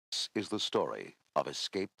This is the story of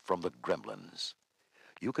Escape from the Gremlins.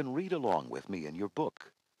 You can read along with me in your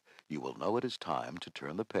book. You will know it is time to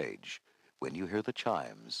turn the page when you hear the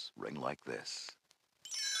chimes ring like this.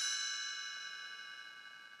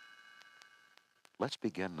 Let's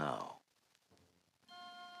begin now.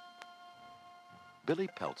 Billy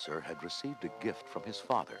Peltzer had received a gift from his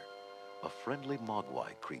father, a friendly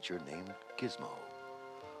mogwai creature named Gizmo.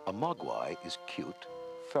 A mogwai is cute,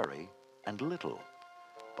 furry, and little,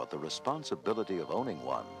 but the responsibility of owning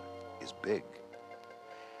one is big.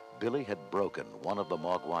 Billy had broken one of the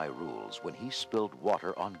mogwai rules when he spilled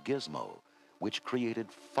water on Gizmo, which created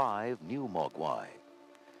 5 new mogwai.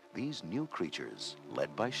 These new creatures,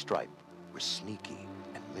 led by Stripe, were sneaky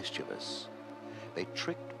and mischievous. They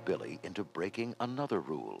tricked Billy into breaking another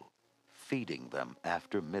rule, feeding them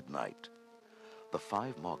after midnight. The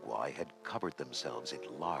 5 mogwai had covered themselves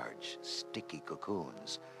in large, sticky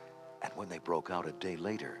cocoons, and when they broke out a day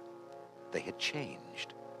later, they had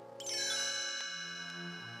changed.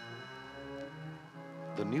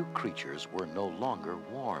 The new creatures were no longer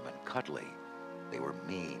warm and cuddly. They were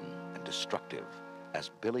mean and destructive, as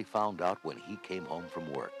Billy found out when he came home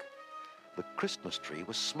from work. The Christmas tree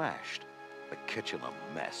was smashed, the kitchen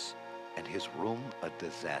a mess, and his room a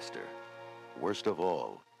disaster. Worst of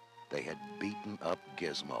all, they had beaten up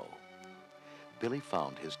Gizmo. Billy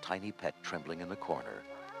found his tiny pet trembling in the corner,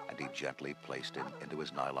 and he gently placed him into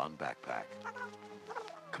his nylon backpack.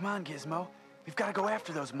 Come on, Gizmo. We've got to go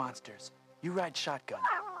after those monsters. You ride shotgun.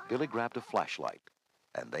 Billy grabbed a flashlight,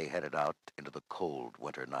 and they headed out into the cold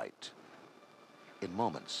winter night. In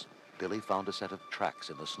moments, Billy found a set of tracks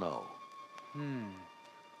in the snow.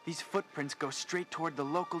 These footprints go straight toward the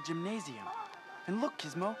local gymnasium. And look,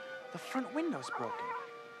 Gizmo, the front window's broken.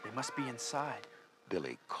 They must be inside.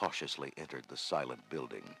 Billy cautiously entered the silent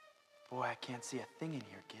building. Boy, I can't see a thing in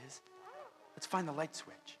here, Giz. Let's find the light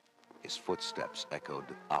switch. His footsteps echoed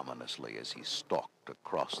ominously as he stalked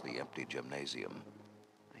across the empty gymnasium.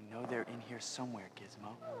 I know they're in here somewhere,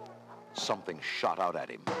 Gizmo. Something shot out at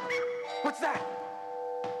him. What's that?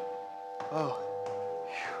 Oh,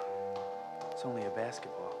 phew. It's only a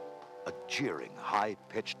basketball. A jeering,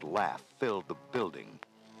 high-pitched laugh filled the building.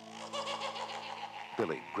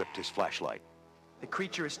 Billy gripped his flashlight. The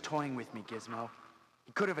creature is toying with me, Gizmo.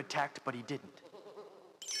 He could have attacked, but he didn't.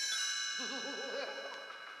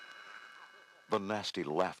 The nasty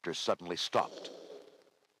laughter suddenly stopped.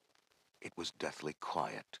 It was deathly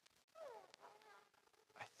quiet.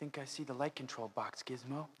 I think I see the light control box,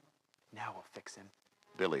 Gizmo. Now we'll fix him.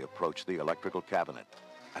 Billy approached the electrical cabinet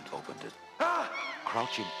and opened it. Ah!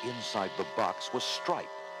 Crouching inside the box was Stripe.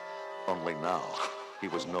 Only now, he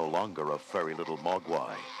was no longer a furry little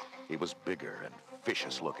mogwai. He was bigger and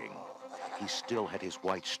vicious-looking. He still had his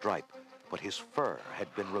white stripe, but his fur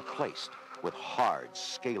had been replaced with hard,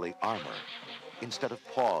 scaly armor. Instead of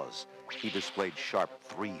paws, he displayed sharp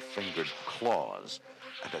 3-fingered claws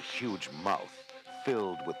and a huge mouth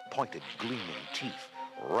filled with pointed, gleaming teeth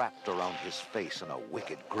wrapped around his face in a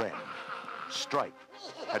wicked grin. Stripe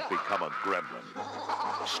had become a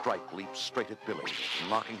gremlin. Stripe leaped straight at Billy,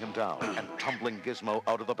 knocking him down and tumbling Gizmo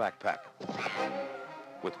out of the backpack.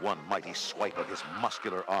 With one mighty swipe of his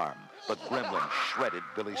muscular arm, the gremlin shredded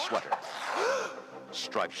Billy's sweater.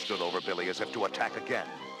 Stripe stood over Billy as if to attack again,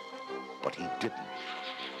 but he didn't.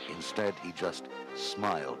 Instead, he just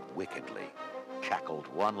smiled wickedly, cackled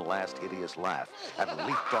one last hideous laugh, and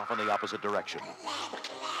leaped off in the opposite direction.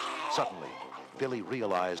 Suddenly, Billy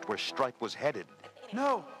realized where Stripe was headed.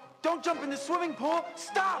 No! Don't jump in the swimming pool!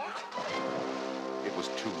 Stop! It was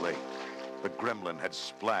too late. The gremlin had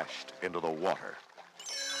splashed into the water.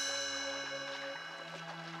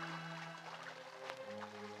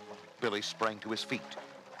 Billy sprang to his feet.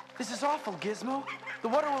 This is awful, Gizmo. The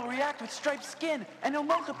water will react with Stripe's skin, and he'll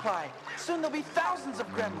multiply. Soon there'll be thousands of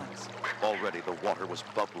gremlins. Already the water was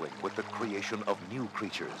bubbling with the creation of new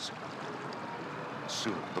creatures.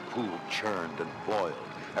 Soon the pool churned and boiled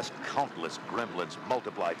as countless gremlins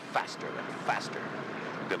multiplied faster and faster.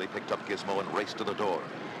 Billy picked up Gizmo and raced to the door.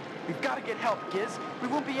 We've got to get help, Giz. We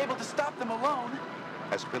won't be able to stop them alone.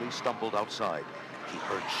 As Billy stumbled outside, he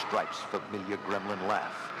heard Stripe's familiar gremlin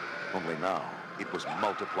laugh. Only now, it was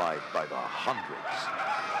multiplied by the hundreds.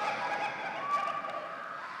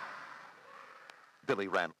 Billy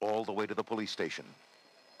ran all the way to the police station.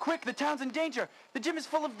 Quick, the town's in danger. The gym is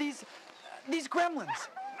full of these gremlins.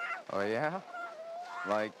 Oh, yeah?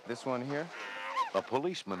 Like this one here? A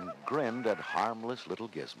policeman grinned at harmless little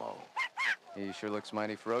Gizmo. He sure looks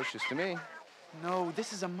mighty ferocious to me. No,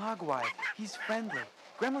 this is a mogwai. He's friendly.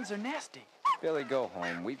 Gremlins are nasty. Billy, go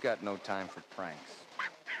home. We've got no time for pranks.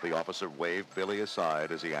 The officer waved Billy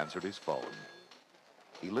aside as he answered his phone.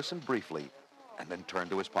 He listened briefly and then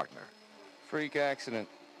turned to his partner. Freak accident.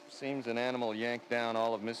 Seems an animal yanked down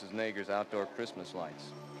all of Mrs. Nager's outdoor Christmas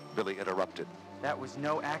lights. Billy interrupted. That was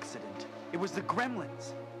no accident. It was the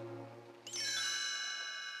gremlins.